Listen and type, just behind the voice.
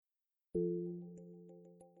This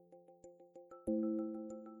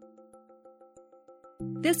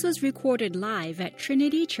was recorded live at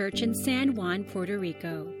Trinity Church in San Juan, Puerto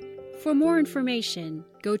Rico. For more information,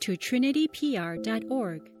 go to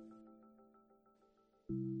trinitypr.org.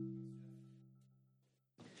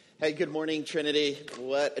 Hey, good morning, Trinity.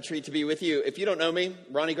 What a treat to be with you. If you don't know me,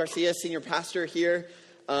 Ronnie Garcia, senior pastor here.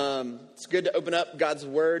 It's good to open up God's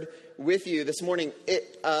Word with you this morning.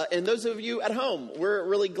 And those of you at home, we're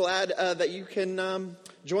really glad that you can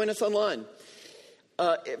join us online.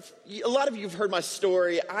 A lot of you have heard my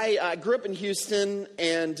story. I grew up in Houston,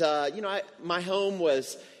 and my home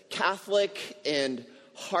was Catholic and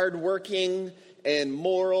hardworking and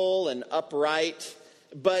moral and upright.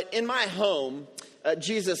 But in my home,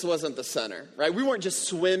 Jesus wasn't the center, right? We weren't just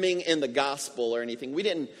swimming in the gospel or anything. We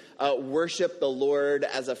didn't worship the Lord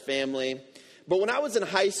as a family. But when I was in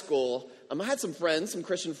high school, I had some friends, some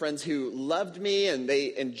Christian friends who loved me and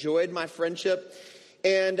they enjoyed my friendship.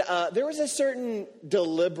 And there was a certain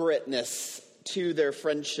deliberateness to their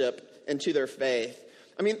friendship and to their faith.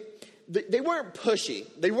 I mean, they weren't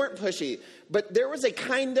pushy. But there was a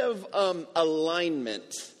kind of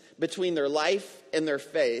alignment between their life and their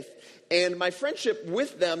faith. And my friendship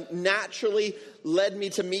with them naturally led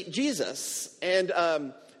me to meet Jesus. And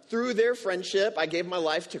through their friendship, I gave my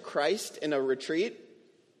life to Christ in a retreat.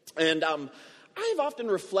 And I've often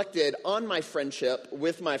reflected on my friendship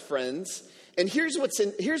with my friends. And here's what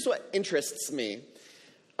interests me.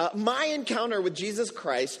 My encounter with Jesus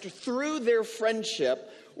Christ through their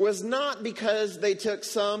friendship was not because they took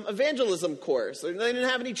some evangelism course, or they didn't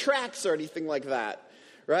have any tracts or anything like that,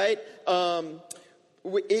 right?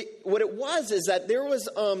 What it was is that there was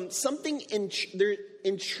something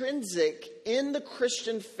intrinsic in the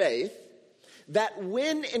Christian faith that,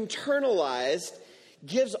 when internalized,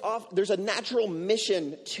 gives off, there's a natural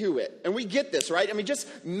mission to it. And we get this, right? I mean, just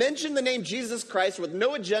mention the name Jesus Christ with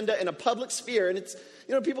no agenda in a public sphere, and it's,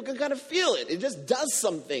 people can kind of feel it. It just does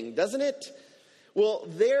something, doesn't it? Well,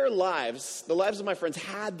 their lives, the lives of my friends,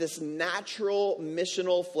 had this natural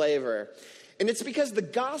missional flavor. And it's because the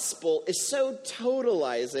gospel is so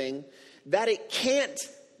totalizing that it can't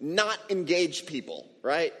not engage people,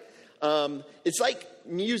 right? It's like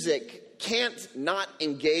music can't not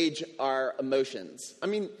engage our emotions. I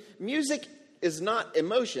mean, music is not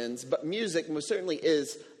emotions, but music most certainly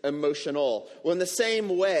is emotional. Well, in the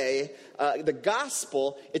same way, the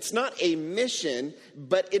gospel, it's not a mission,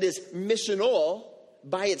 but it is missional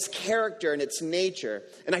by its character and its nature.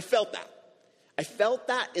 And I felt that. I felt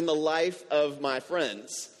that in the life of my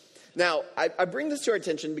friends. Now, I bring this to our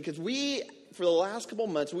attention because for the last couple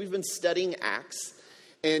months, we've been studying Acts.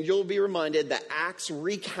 And you'll be reminded that Acts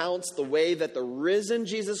recounts the way that the risen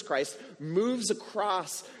Jesus Christ moves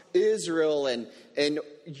across Israel and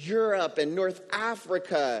Europe and North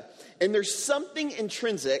Africa. And there's something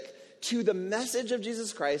intrinsic to the message of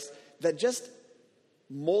Jesus Christ that just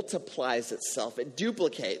multiplies itself. It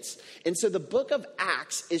duplicates. And so the book of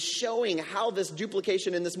Acts is showing how this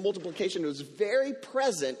duplication and this multiplication was very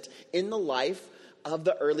present in the life of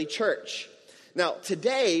the early church. Now,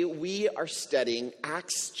 today we are studying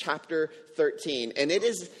Acts chapter 13, and it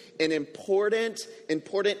is an important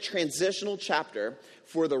transitional chapter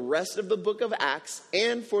for the rest of the book of Acts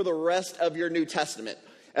and for the rest of your New Testament.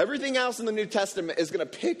 Everything else in the New Testament is going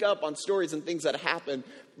to pick up on stories and things that happen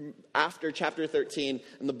after chapter 13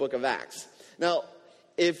 in the book of Acts. Now,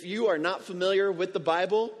 if you are not familiar with the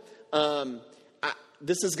Bible,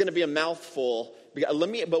 this is going to be a mouthful. But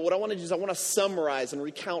what I want to do is I want to summarize and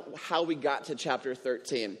recount how we got to chapter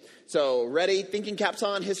 13. So, ready? Thinking caps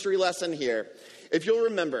on, history lesson here. If you'll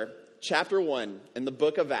remember, chapter 1 in the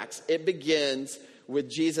book of Acts, it begins with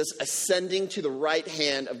Jesus ascending to the right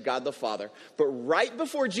hand of God the Father. But right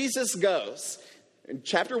before Jesus goes, in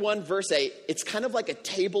chapter 1, verse 8, it's kind of like a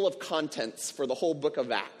table of contents for the whole book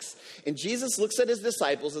of Acts. And Jesus looks at his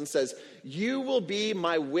disciples and says, "You will be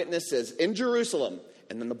my witnesses in Jerusalem."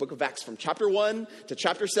 And then the book of Acts from chapter 1 to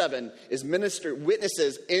chapter 7 is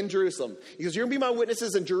witnesses in Jerusalem. He goes, "You're going to be my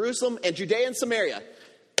witnesses in Jerusalem and Judea and Samaria."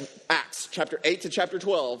 Acts chapter 8 to chapter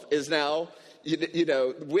 12 is now,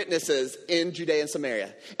 witnesses in Judea and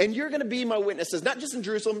Samaria. And you're going to be my witnesses, not just in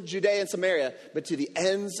Jerusalem, Judea and Samaria, but to the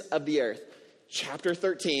ends of the earth. Chapter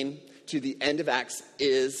 13 to the end of Acts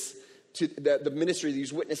is to the ministry of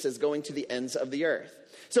these witnesses going to the ends of the earth.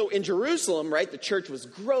 So in Jerusalem, right, the church was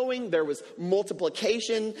growing. There was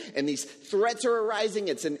multiplication, and these threats are arising.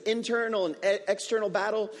 It's an internal and external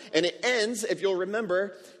battle. And it ends, if you'll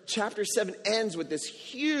remember, chapter 7 ends with this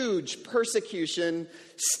huge persecution.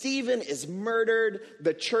 Stephen is murdered.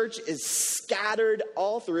 The church is scattered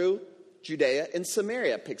all through Judea and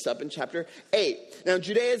Samaria. Picks up in chapter 8. Now,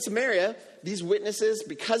 Judea and Samaria, these witnesses,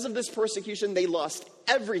 because of this persecution, they lost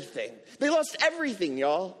everything. They lost everything,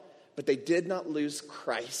 y'all. But they did not lose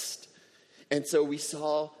Christ. And so we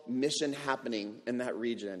saw mission happening in that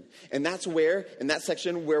region. And that's where, in that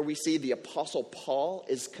section, where we see the Apostle Paul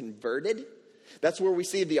is converted. That's where we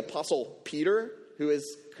see the Apostle Peter, who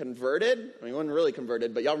is converted. I mean, he wasn't really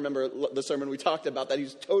converted, but y'all remember the sermon we talked about, that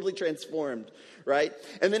he's totally transformed, right?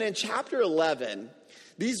 And then in chapter 11,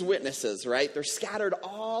 these witnesses, right, they're scattered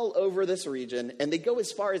all over this region, and they go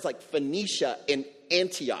as far as like Phoenicia and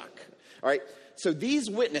Antioch, all right? So these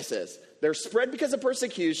witnesses, they're spread because of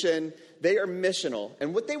persecution. They are missional.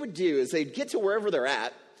 And what they would do is they'd get to wherever they're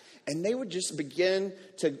at, and they would just begin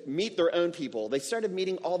to meet their own people. They started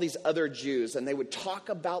meeting all these other Jews, and they would talk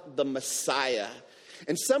about the Messiah.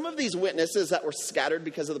 And some of these witnesses that were scattered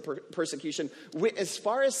because of the persecution went as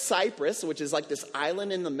far as Cyprus, which is like this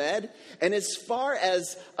island in the Med, and as far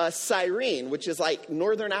as Cyrene, which is like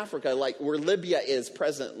northern Africa, like where Libya is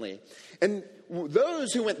presently. And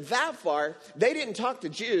those who went that far, they didn't talk to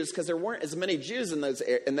Jews because there weren't as many Jews in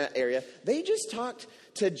that area. They just talked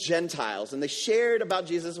to Gentiles, and they shared about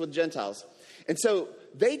Jesus with Gentiles. And so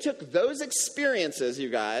they took those experiences, you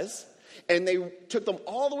guys, and they took them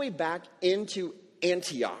all the way back into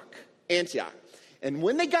Antioch. And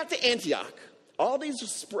when they got to Antioch, all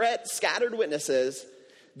these scattered witnesses,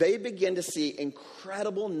 they begin to see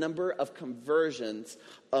incredible number of conversions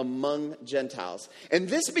among Gentiles. And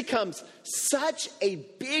this becomes such a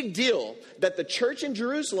big deal that the church in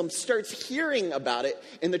Jerusalem starts hearing about it.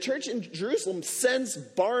 And the church in Jerusalem sends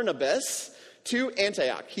Barnabas to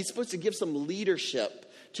Antioch. He's supposed to give some leadership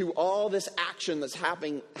to all this action that's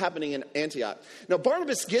happening in Antioch. Now,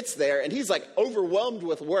 Barnabas gets there, and he's like overwhelmed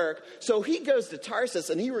with work. So he goes to Tarsus,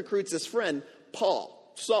 and he recruits his friend,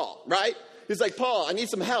 Saul, right? He's like, Paul, I need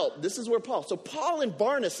some help. This is where Paul. So Paul and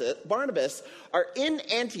Barnabas are in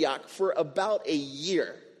Antioch for about a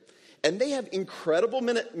year. And they have incredible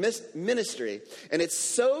ministry. And it's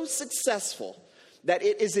so successful that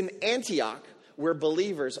it is in Antioch where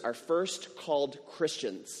believers are first called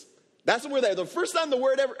Christians. That's where they're. The first time the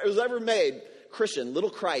word was ever made, Christian, little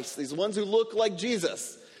Christ, these ones who look like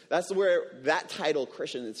Jesus. That's where that title,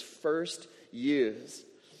 Christian, is first used.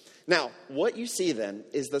 Now, what you see then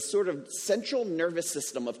is the sort of central nervous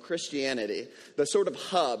system of Christianity, the sort of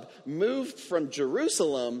hub, moved from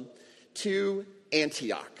Jerusalem to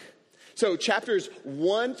Antioch. So chapters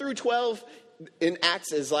 1 through 12 in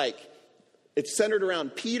Acts is like, it's centered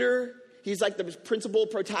around Peter. He's like the principal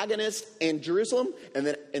protagonist in Jerusalem. And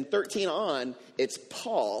then in 13 on, it's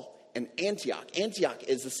Paul and Antioch. Antioch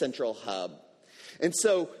is the central hub. And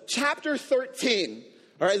so chapter 13,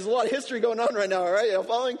 all right, there's a lot of history going on right now, all right? You know,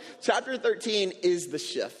 following chapter 13 is the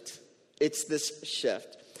shift. It's this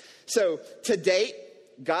shift. So to date,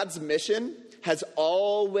 God's mission has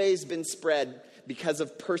always been spread because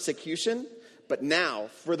of persecution. But now,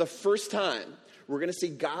 for the first time, we're going to see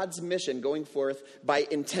God's mission going forth by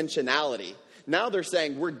intentionality. Now they're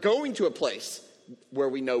saying we're going to a place where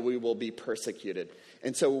we know we will be persecuted.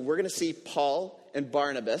 And so we're going to see Paul and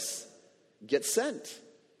Barnabas get sent.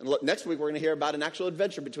 And look, next week we're going to hear about an actual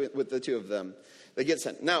adventure with the two of them. They get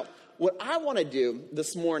sent. Now, what I want to do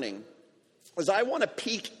this morning is I want to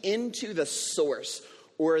peek into the source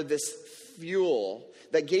or this fuel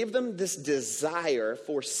that gave them this desire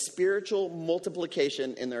for spiritual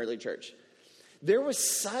multiplication in the early church. There was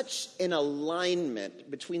such an alignment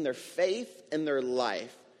between their faith and their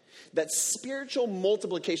life that spiritual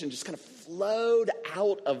multiplication just kind of flowed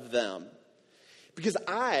out of them. Because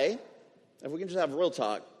if we can just have real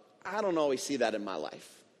talk, I don't always see that in my life.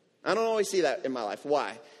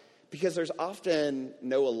 Why? Because there's often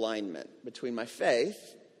no alignment between my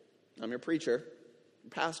faith, I'm your preacher,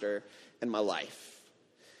 pastor, and my life.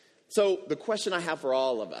 So the question I have for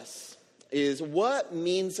all of us is, what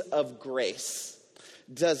means of grace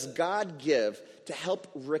does God give to help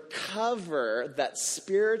recover that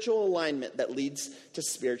spiritual alignment that leads to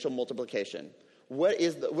spiritual multiplication? What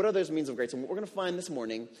are those means of grace? And what we're going to find this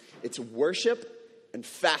morning, it's worship and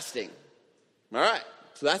fasting. All right,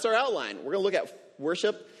 so that's our outline. We're going to look at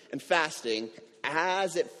worship and fasting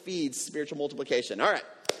as it feeds spiritual multiplication. All right,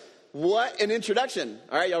 what an introduction.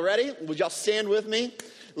 All right, y'all ready? Would y'all stand with me?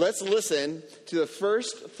 Let's listen to the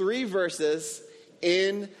first 3 verses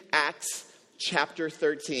in Acts chapter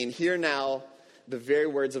 13. Hear now the very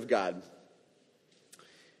words of God.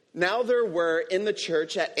 Now there were in the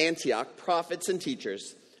church at Antioch prophets and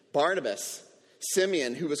teachers, Barnabas,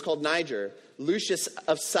 Simeon, who was called Niger, Lucius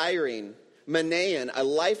of Cyrene, Manaen, a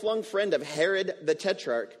lifelong friend of Herod the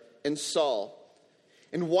Tetrarch, and Saul.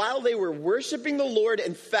 And while they were worshiping the Lord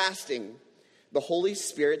and fasting, the Holy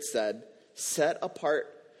Spirit said, "Set apart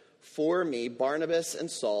for me Barnabas and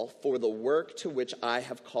Saul for the work to which I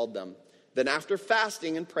have called them." Then after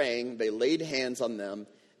fasting and praying, they laid hands on them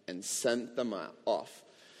and sent them off.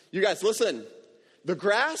 You guys, listen. The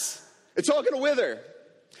grass, it's all going to wither.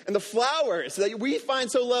 And the flowers that we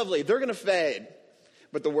find so lovely, they're going to fade.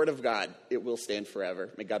 But the word of God, it will stand forever.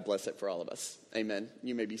 May God bless it for all of us. Amen.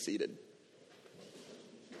 You may be seated.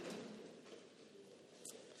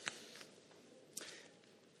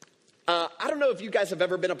 I don't know if you guys have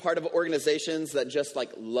ever been a part of organizations that just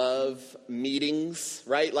like love meetings,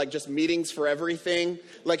 right? Like just meetings for everything.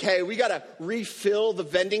 Like, hey, we got to refill the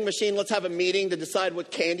vending machine. Let's have a meeting to decide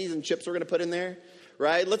what candies and chips we're going to put in there,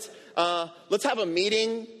 right? Let's have a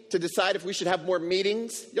meeting to decide if we should have more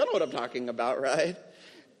meetings. Y'all know what I'm talking about, right?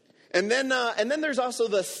 And then there's also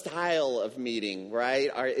the style of meeting, right?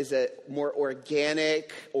 Is it more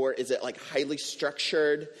organic or is it like highly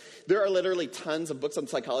structured? There are literally tons of books on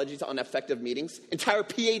psychology on effective meetings. Entire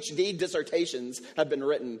PhD dissertations have been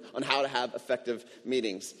written on how to have effective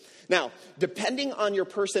meetings. Now, depending on your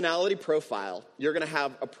personality profile, you're going to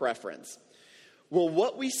have a preference. Well,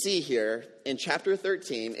 what we see here in chapter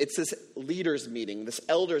 13, it's this leaders meeting, this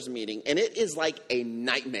elders meeting, and it is like a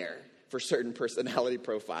nightmare for certain personality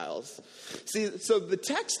profiles. See, so the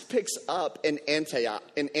text picks up in Antioch,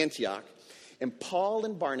 and Paul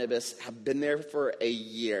and Barnabas have been there for a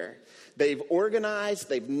year. They've organized,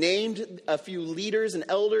 they've named a few leaders and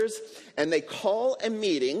elders, and they call a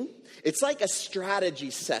meeting. It's like a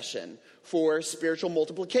strategy session for spiritual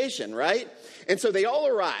multiplication, right? And so they all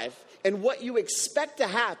arrive, and what you expect to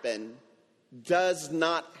happen does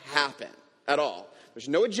not happen at all. There's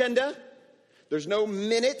no agenda. There's no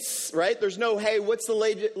minutes, right? There's no, hey, what's the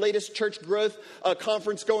latest church growth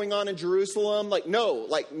conference going on in Jerusalem? Like, no,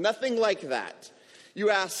 like nothing like that. You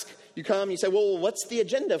come, you say, well, what's the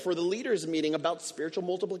agenda for the leaders meeting about spiritual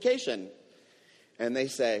multiplication? And they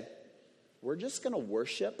say, we're just going to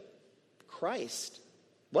worship Christ.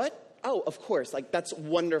 What? Oh, of course, like that's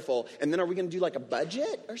wonderful. And then are we going to do like a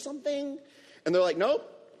budget or something? And they're like, nope,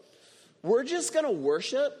 we're just going to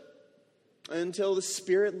worship until the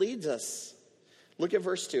Spirit leads us. Look at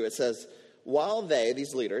verse 2. It says, while they,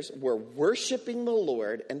 these leaders, were worshiping the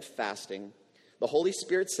Lord and fasting, the Holy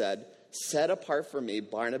Spirit said, set apart for me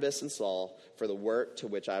Barnabas and Saul for the work to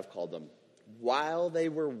which I have called them. While they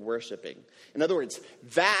were worshiping. In other words,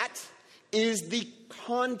 that is the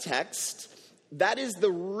context, that is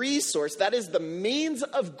the resource, that is the means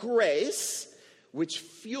of grace which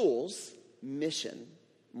fuels mission,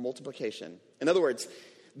 multiplication. In other words,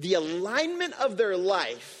 the alignment of their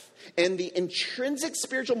life and the intrinsic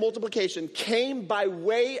spiritual multiplication came by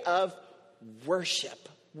way of worship.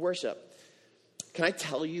 Worship. Can I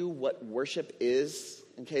tell you what worship is,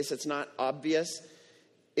 in case it's not obvious?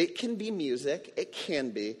 It can be music, it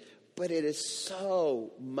can be, but it is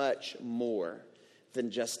so much more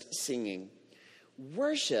than just singing.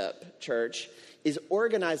 Worship, church, is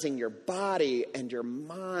organizing your body and your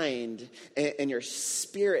mind and your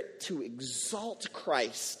spirit to exalt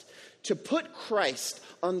Christ, to put Christ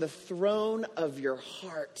on the throne of your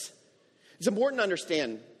heart. It's important to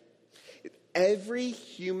understand, every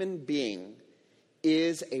human being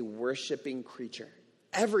is a worshiping creature.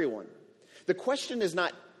 Everyone. The question is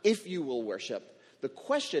not if you will worship. The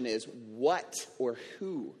question is what or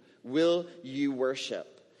who will you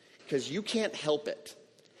worship? Because you can't help it.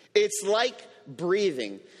 It's like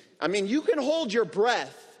breathing. I mean, you can hold your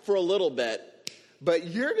breath for a little bit, but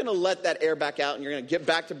you're going to let that air back out and you're going to get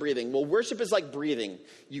back to breathing. Well, worship is like breathing.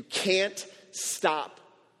 You can't stop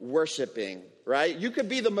worshiping, right? You could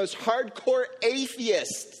be the most hardcore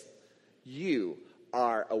atheist. You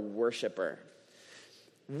are a worshiper.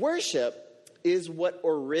 Worship is what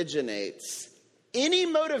originates any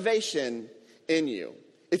motivation in you.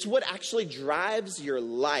 It's what actually drives your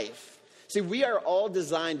life. See, we are all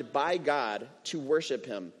designed by God to worship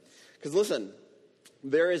him. Because listen,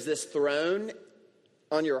 there is this throne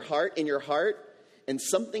on your heart, in your heart, and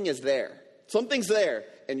something is there. Something's there,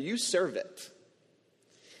 and you serve it.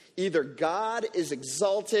 Either God is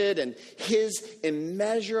exalted and his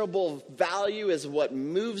immeasurable value is what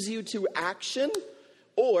moves you to action,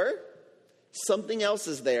 or something else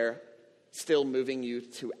is there still moving you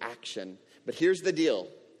to action. But here's the deal.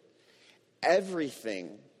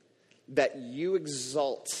 Everything that you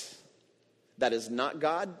exalt that is not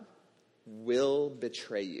God will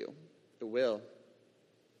betray you. It will.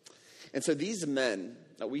 And so these men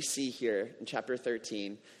that we see here in chapter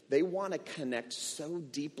 13, they want to connect so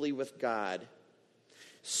deeply with God,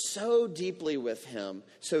 so deeply with him,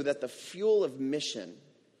 so that the fuel of mission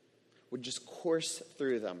would just course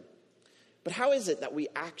through them. But how is it that we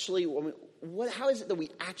actually, how is it that we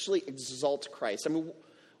actually exalt Christ? I mean,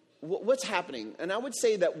 what's happening? And I would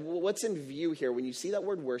say that what's in view here when you see that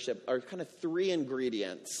word worship are kind of three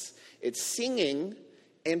ingredients. It's singing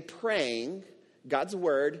and praying God's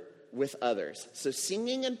word with others. So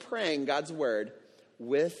singing and praying God's word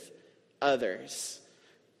with others.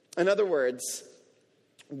 In other words,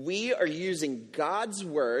 we are using God's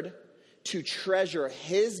word to treasure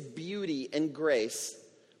his beauty and grace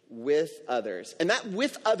with others. And that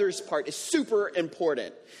with others part is super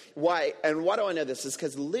important. Why? And why do I know this? Is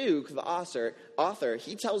because Luke, the author,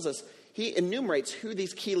 he tells us, he enumerates who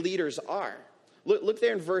these key leaders are. Look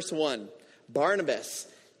there in verse 1. Barnabas.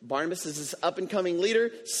 Barnabas is this up-and-coming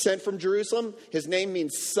leader sent from Jerusalem. His name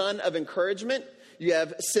means son of encouragement. You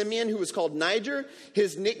have Simeon, who was called Niger.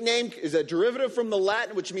 His nickname is a derivative from the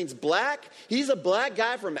Latin, which means black. He's a black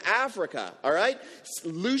guy from Africa, all right?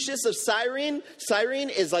 Lucius of Cyrene. Cyrene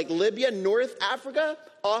is like Libya, North Africa,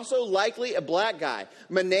 also likely a black guy.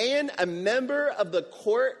 Manaen, a member of the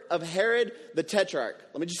court of Herod the Tetrarch.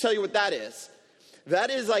 Let me just tell you what that is.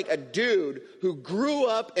 That is like a dude who grew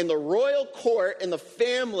up in the royal court in the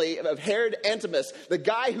family of Herod Antipas, the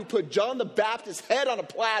guy who put John the Baptist's head on a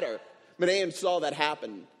platter. Manaen saw that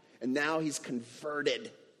happen, and now he's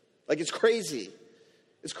converted. Like, it's crazy.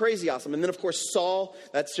 It's crazy awesome. And then, of course, Saul,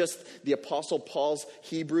 that's just the Apostle Paul's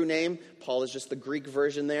Hebrew name. Paul is just the Greek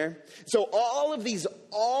version there. So all of these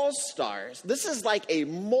all-stars, this is like a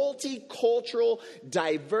multicultural,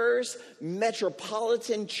 diverse,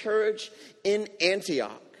 metropolitan church in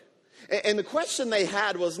Antioch. And the question they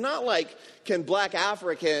had was not like, can black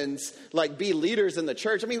Africans, like, be leaders in the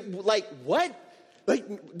church? I mean, like, what? Like,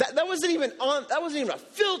 that wasn't even a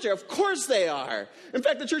filter. Of course they are. In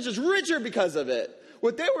fact, the church is richer because of it.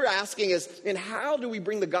 What they were asking is, and how do we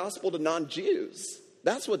bring the gospel to non-Jews?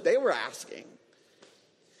 That's what they were asking.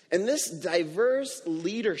 And this diverse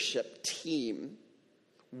leadership team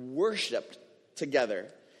worshiped together.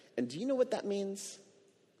 And do you know what that means?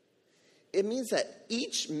 It means that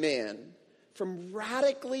each man from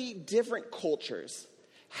radically different cultures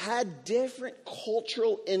had different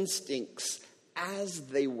cultural instincts as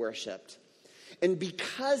they worshiped. And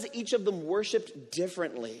because each of them worshiped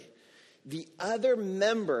differently, the other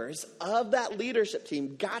members of that leadership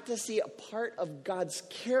team got to see a part of God's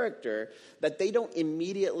character that they don't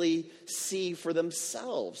immediately see for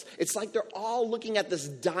themselves. It's like they're all looking at this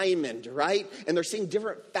diamond, right? And they're seeing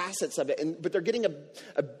different facets of it, but they're getting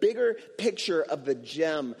a bigger picture of the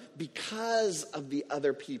gem because of the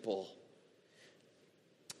other people.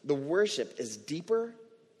 The worship is deeper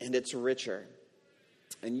and it's richer.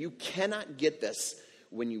 And you cannot get this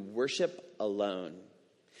when you worship alone.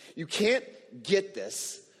 You can't get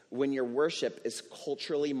this when your worship is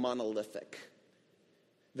culturally monolithic.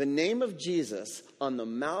 The name of Jesus on the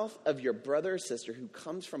mouth of your brother or sister who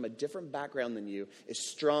comes from a different background than you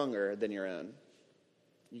is stronger than your own.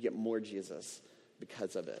 You get more Jesus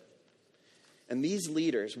because of it. And these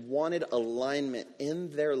leaders wanted alignment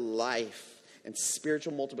in their life and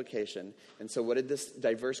spiritual multiplication. And so what did this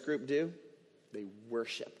diverse group do? They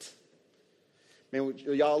worshiped. Man,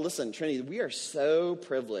 y'all, listen, Trinity, we are so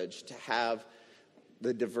privileged to have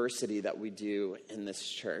the diversity that we do in this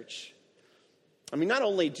church. I mean, not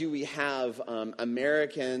only do we have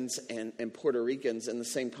Americans and Puerto Ricans in the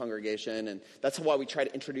same congregation, and that's why we try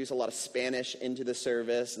to introduce a lot of Spanish into the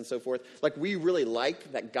service and so forth. Like, we really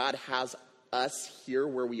like that God has us here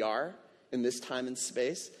where we are in this time and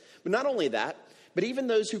space. But not only that, but even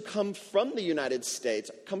those who come from the United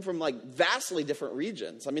States come from like vastly different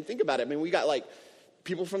regions. I mean, think about it. I mean, we got like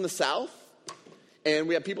people from the South, and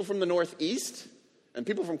we have people from the Northeast, and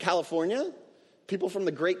people from California, people from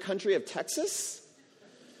the great country of Texas.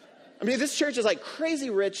 I mean, this church is like crazy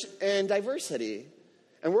rich in diversity.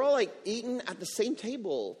 And we're all like eating at the same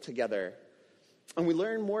table together. And we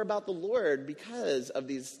learn more about the Lord because of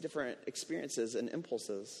these different experiences and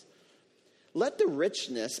impulses. Let the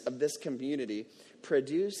richness of this community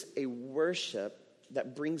produce a worship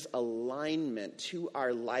that brings alignment to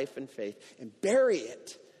our life and faith, and bury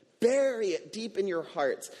it deep in your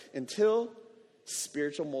hearts until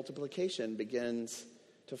spiritual multiplication begins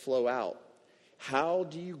to flow out. How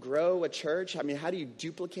do you grow a church? I mean, how do you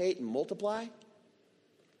duplicate and multiply?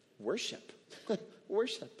 Worship.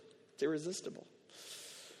 Worship. It's irresistible.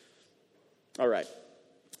 All right.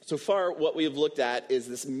 So far, what we've looked at is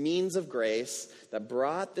this means of grace that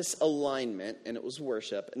brought this alignment, and it was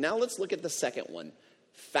worship. Now let's look at the second one,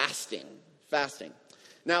 fasting. Fasting.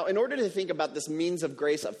 Now, in order to think about this means of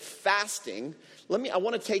grace of fasting, I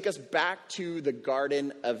want to take us back to the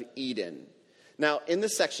Garden of Eden. Now, in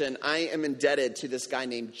this section, I am indebted to this guy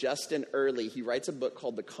named Justin Earley. He writes a book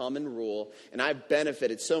called The Common Rule, and I've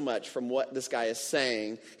benefited so much from what this guy is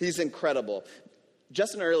saying. He's incredible.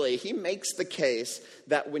 Justin Earley, he makes the case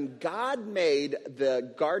that when God made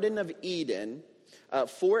the Garden of Eden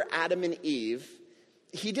for Adam and Eve,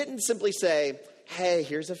 he didn't simply say, hey,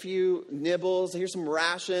 here's a few nibbles, here's some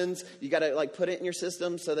rations. You got to put it in your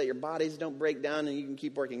system so that your bodies don't break down and you can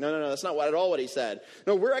keep working. No, that's not at all what he said.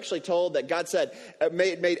 No, we're actually told that God said,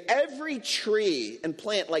 made every tree and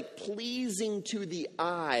plant pleasing to the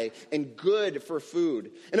eye and good for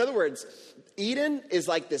food. In other words, Eden is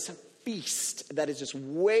like this feast that is just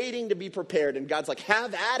waiting to be prepared. And God's like,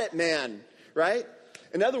 have at it, man, right?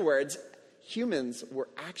 In other words, humans were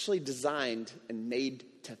actually designed and made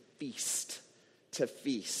to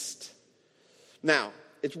feast. Now,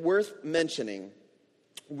 it's worth mentioning,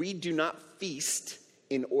 we do not feast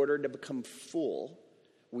in order to become full.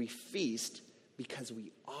 We feast because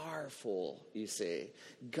we are full, you see.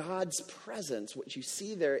 God's presence, what you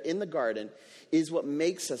see there in the garden, is what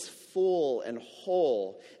makes us full and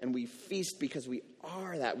whole. And we feast because we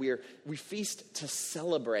are that. We feast to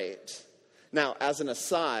celebrate. Now, as an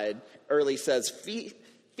aside, Early says,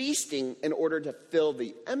 feasting in order to fill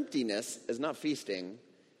the emptiness is not feasting,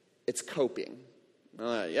 it's coping.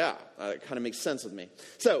 It kind of makes sense with me.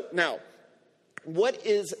 So now, what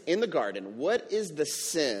is in the garden? What is the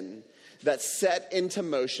sin that set into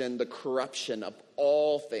motion the corruption of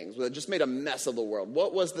all things? Well, it just made a mess of the world.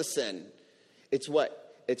 What was the sin? It's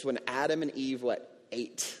what? It's when Adam and Eve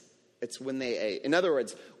ate. It's when they ate. In other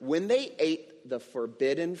words, when they ate the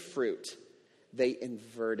forbidden fruit, they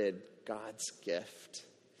inverted God's gift.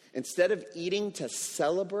 Instead of eating to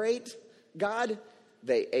celebrate God,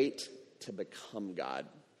 they ate to become God.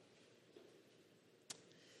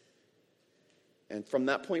 And from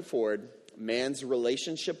that point forward, man's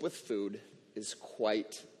relationship with food is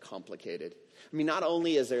quite complicated. I mean, not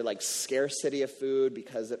only is there scarcity of food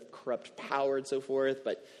because of corrupt power and so forth,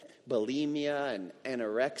 but bulimia and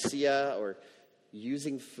anorexia, or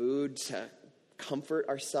using food to comfort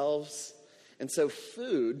ourselves. And so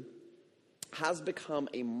food has become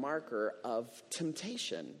a marker of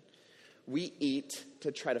temptation. We eat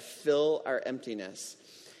to try to fill our emptiness.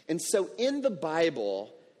 And so in the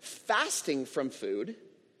Bible, fasting from food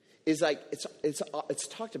is it's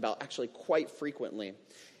talked about actually quite frequently.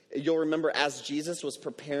 You'll remember as Jesus was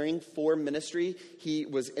preparing for ministry, he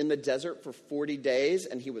was in the desert for 40 days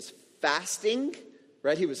and he was fasting,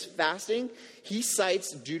 right? He was fasting. He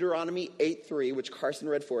cites Deuteronomy 8:3, which Carson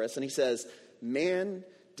read for us, and he says, man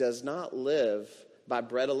does not live by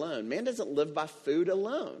bread alone. Man doesn't live by food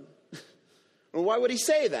alone. Well, why would he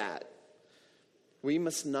say that? We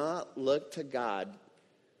must not look to God,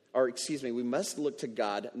 we must look to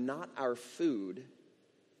God, not our food,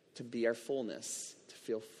 to be our fullness, to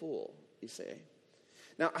feel full, you see.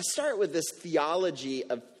 Now, I start with this theology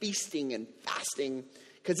of feasting and fasting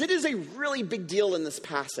because it is a really big deal in this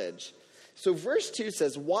passage. So verse 2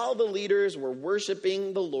 says, while the leaders were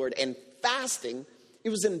worshiping the Lord and fasting, it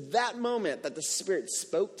was in that moment that the Spirit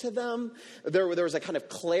spoke to them. There was a kind of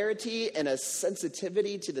clarity and a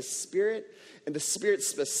sensitivity to the Spirit. And the Spirit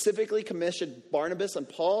specifically commissioned Barnabas and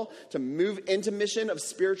Paul to move into mission of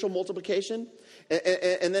spiritual multiplication.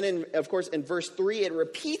 And then, of course, in verse 3, it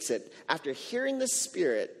repeats it. After hearing the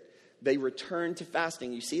Spirit, they returned to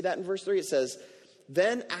fasting. You see that in verse 3? It says,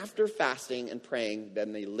 then after fasting and praying,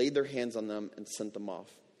 then they laid their hands on them and sent them off.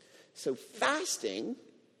 So fasting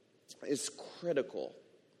is critical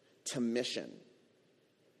to mission.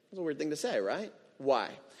 That's a weird thing to say, right? Why?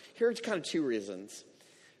 Here are kind of two reasons.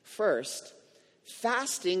 First,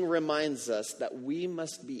 fasting reminds us that we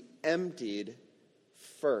must be emptied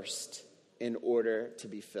first in order to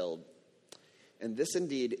be filled. And this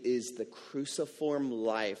indeed is the cruciform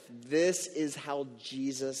life. This is how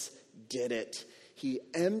Jesus did it. He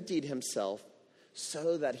emptied himself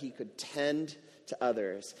so that he could tend to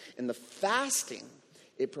others. And the fasting,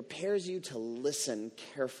 it prepares you to listen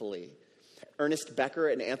carefully. Ernest Becker,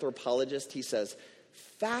 an anthropologist, he says,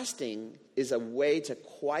 fasting is a way to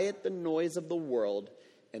quiet the noise of the world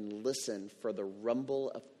and listen for the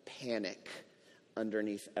rumble of panic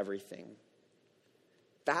underneath everything.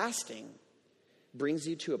 Fasting brings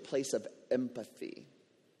you to a place of empathy.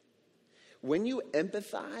 When you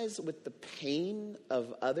empathize with the pain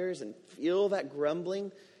of others and feel that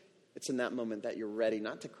grumbling, it's in that moment that you're ready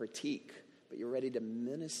not to critique, but you're ready to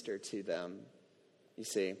minister to them. You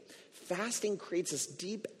see, fasting creates this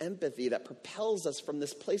deep empathy that propels us from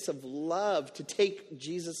this place of love to take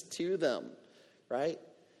Jesus to them, right?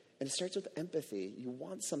 And it starts with empathy. You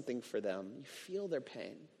want something for them. You feel their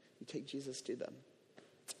pain. You take Jesus to them.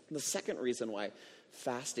 The second reason why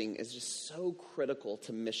fasting is just so critical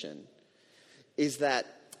to mission is that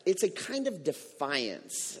it's a kind of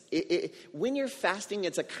defiance. When you're fasting,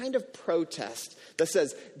 it's a kind of protest that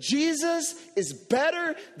says, Jesus is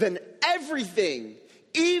better than everything,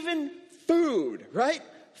 even food, right?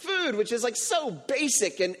 Food, which is like so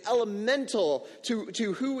basic and elemental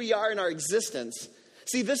to who we are in our existence.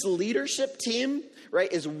 See, this leadership team,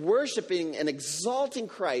 right, is worshiping and exalting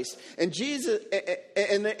Christ. And Jesus,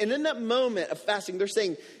 and in that moment of fasting, they're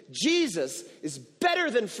saying, Jesus is better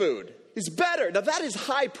than food. He's better. Now that is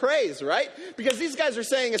high praise, right? Because these guys are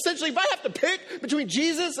saying, essentially, if I have to pick between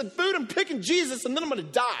Jesus and food, I'm picking Jesus and then I'm going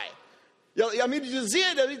to die. I mean, did you see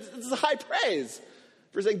it? This is high praise.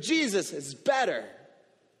 For saying Jesus is better.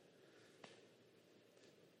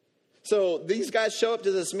 So these guys show up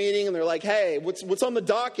to this meeting and they're like, hey, what's on the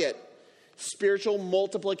docket? Spiritual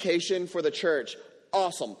multiplication for the church.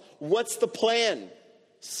 Awesome. What's the plan?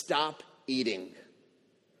 Stop eating.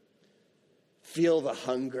 Feel the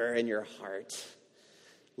hunger in your heart.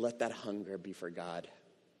 Let that hunger be for God.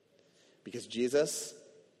 Because Jesus,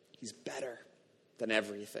 he's better than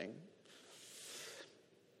everything.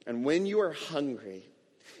 And when you are hungry,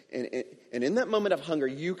 and in that moment of hunger,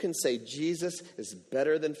 you can say, Jesus is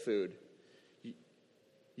better than food.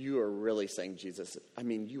 You are really saying Jesus,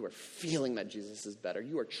 you are feeling that Jesus is better.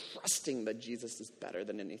 You are trusting that Jesus is better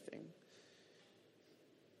than anything.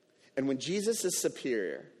 And when Jesus is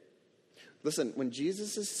superior, listen, when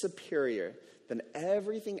Jesus is superior, then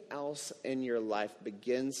everything else in your life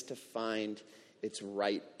begins to find its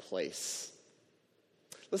right place.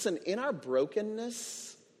 Listen, in our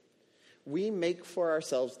brokenness, we make for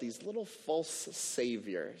ourselves these little false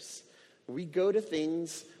saviors. We go to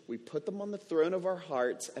things, we put them on the throne of our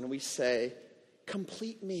hearts, and we say,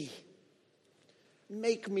 complete me.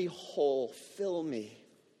 Make me whole. Fill me.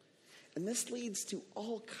 And this leads to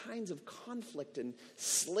all kinds of conflict and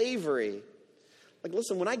slavery. Like,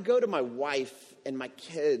 listen, when I go to my wife and my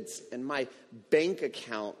kids and my bank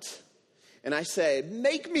account, and I say,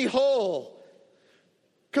 make me whole,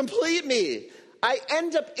 complete me, I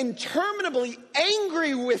end up interminably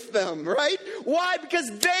angry with them, right? Why? Because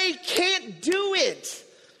they can't do it.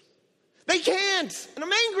 They can't, and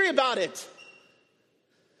I'm angry about it.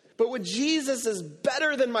 But when Jesus is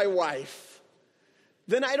better than my wife,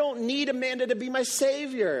 then I don't need Amanda to be my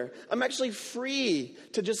savior. I'm actually free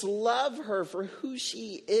to just love her for who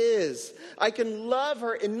she is. I can love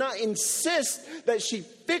her and not insist that she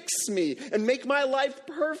fix me and make my life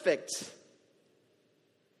perfect.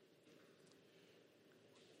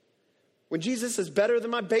 When Jesus is better than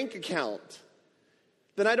my bank account,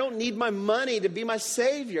 then I don't need my money to be my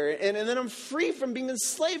savior. And then I'm free from being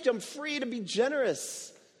enslaved. I'm free to be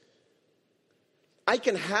generous. I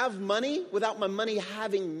can have money without my money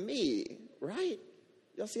having me, right?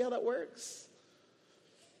 Y'all see how that works?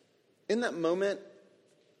 In that moment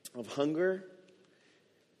of hunger,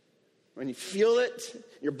 when you feel it,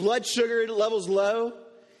 your blood sugar level's low,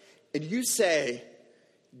 and you say,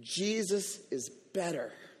 Jesus is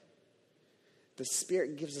better. The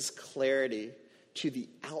Spirit gives us clarity to the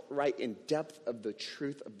outright and depth of the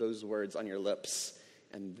truth of those words on your lips.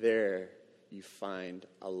 And there you find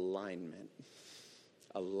alignment.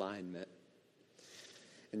 Alignment.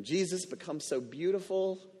 And Jesus becomes so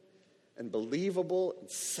beautiful and believable and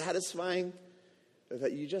satisfying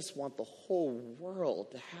that you just want the whole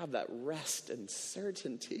world to have that rest and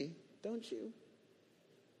certainty, don't you?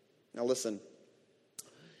 Now listen.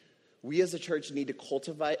 We as a church need to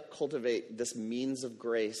cultivate this means of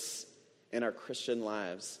grace in our Christian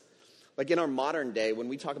lives. Like in our modern day, when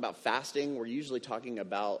we talk about fasting, we're usually talking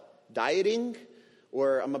about dieting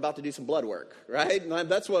or I'm about to do some blood work, right? And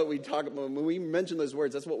that's what we talk about. When we mention those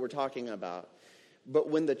words, that's what we're talking about. But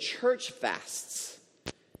when the church fasts,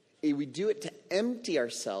 we do it to empty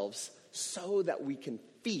ourselves so that we can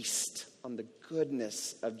feast on the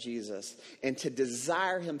goodness of Jesus and to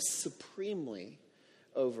desire him supremely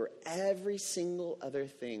over every single other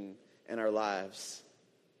thing in our lives.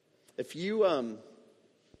 If you have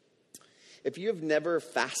never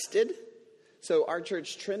fasted, so our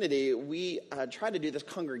church Trinity, we try to do this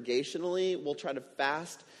congregationally. We'll try to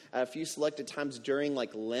fast a few selected times during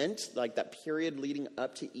like Lent, like that period leading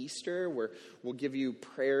up to Easter, where we'll give you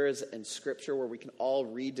prayers and scripture where we can all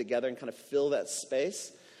read together and kind of fill that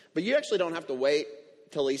space. But you actually don't have to wait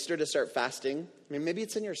till Easter to start fasting. I mean, maybe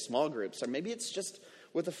it's in your small groups, or maybe it's just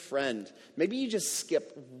with a friend. Maybe you just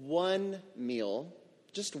skip one meal,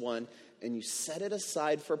 just one, and you set it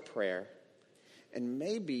aside for prayer. And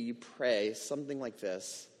maybe you pray something like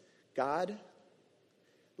this: God,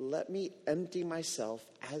 let me empty myself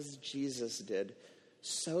as Jesus did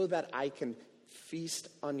so that I can feast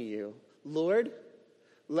on you. Lord,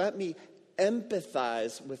 let me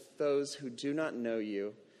empathize with those who do not know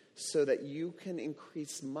you so that you can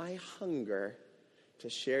increase my hunger to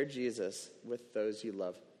share Jesus with those you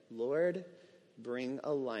love. Lord, bring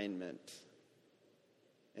alignment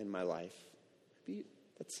in my life.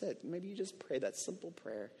 That's it. Maybe you just pray that simple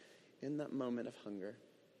prayer in that moment of hunger.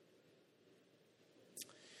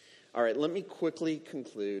 All right, let me quickly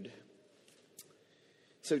conclude.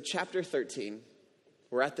 So chapter 13,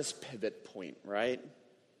 we're at this pivot point, right?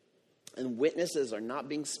 And witnesses are not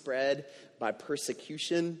being spread by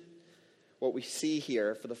persecution. What we see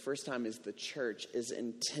here for the first time is the church is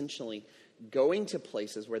intentionally going to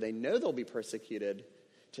places where they know they'll be persecuted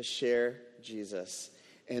to share Jesus.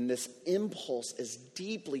 And this impulse is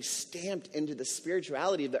deeply stamped into the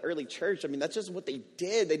spirituality of the early church. I mean, that's just what they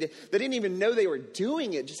did. They didn't even know they were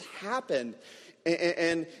doing it. It just happened.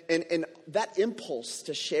 And that impulse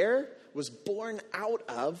to share was born out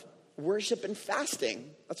of worship and fasting.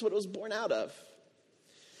 That's what it was born out of.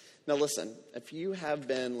 Now listen, if you have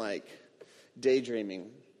been daydreaming,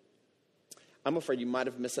 I'm afraid you might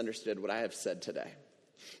have misunderstood what I have said today.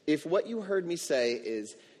 If what you heard me say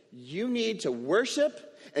is you need to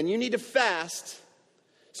worship and you need to fast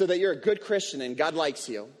so that you're a good Christian and God likes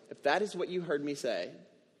you, if that is what you heard me say,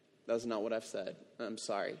 that is not what I've said. I'm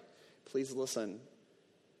sorry. Please listen.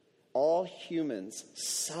 All humans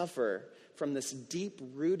suffer from this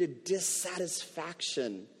deep-rooted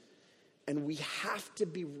dissatisfaction, and we have to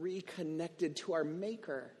be reconnected to our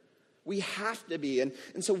Maker. We have to be. And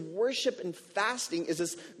so worship and fasting is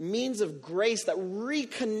this means of grace that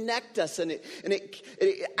reconnect us, and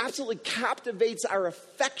it absolutely captivates our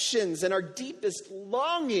affections and our deepest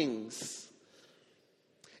longings.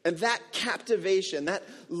 And that captivation, that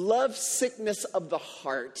love sickness of the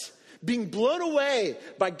heart, being blown away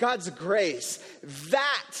by God's grace,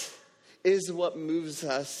 that is what moves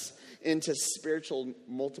us into spiritual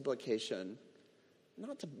multiplication.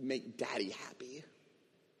 Not to make Daddy happy.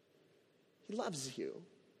 He loves you.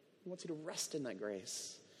 He wants you to rest in that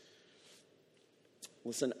grace.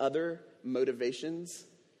 Listen, other motivations,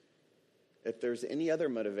 if there's any other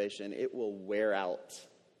motivation, it will wear out.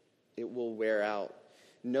 It will wear out.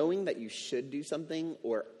 Knowing that you should do something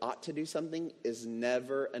or ought to do something is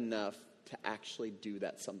never enough to actually do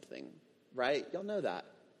that something, right? Y'all know that.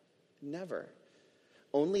 Never.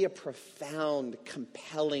 Only a profound,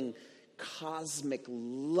 compelling, cosmic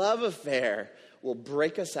love affair will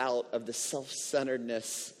break us out of the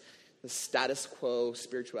self-centeredness, the status quo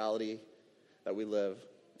spirituality that we live.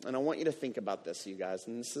 And I want you to think about this, you guys,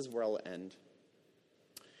 and this is where I'll end.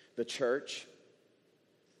 The church,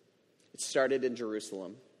 it started in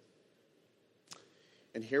Jerusalem.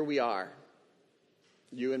 And here we are,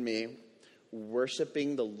 you and me,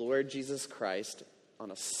 worshiping the Lord Jesus Christ on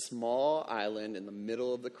a small island in the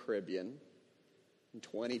middle of the Caribbean in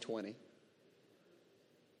 2020.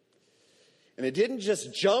 And it didn't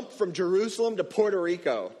just jump from Jerusalem to Puerto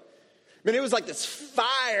Rico. I mean, it was like this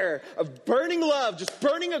fire of burning love just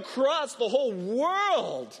burning across the whole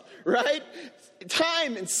world, right?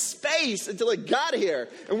 Time and space until it got here.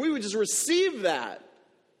 And we would just receive that.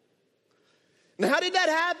 And how did that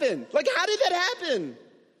happen? How did that happen?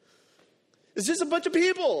 It's just a bunch of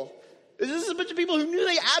people. It's just a bunch of people who knew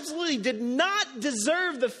they absolutely did not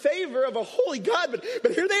deserve the favor of a holy God.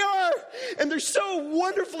 But here they are. And they're so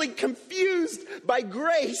wonderfully confused by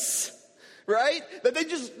grace, right? That they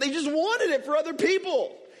just wanted it for other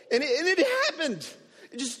people. And it happened.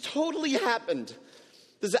 It just totally happened.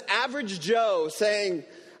 There's an average Joe saying,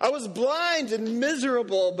 I was blind and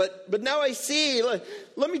miserable, but now I see.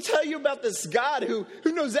 Let me tell you about this God who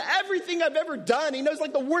knows everything I've ever done. He knows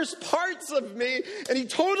the worst parts of me, and he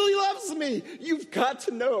totally loves me. You've got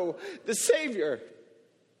to know the Savior.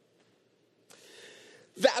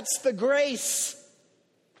 That's the grace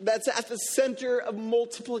that's at the center of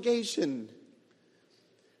multiplication.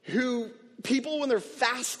 Who people, when they're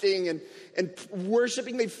fasting and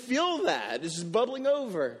worshiping, they feel that. It's just bubbling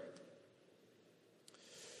over.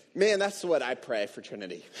 Man, that's what I pray for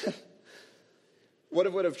Trinity. What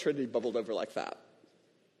if Trinity bubbled over like that?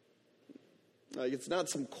 It's not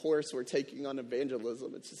some course we're taking on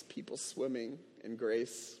evangelism. It's just people swimming in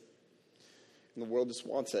grace. And the world just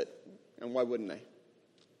wants it. And why wouldn't they?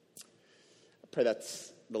 I pray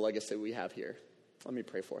that's the legacy we have here. Let me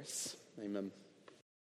pray for us. Amen.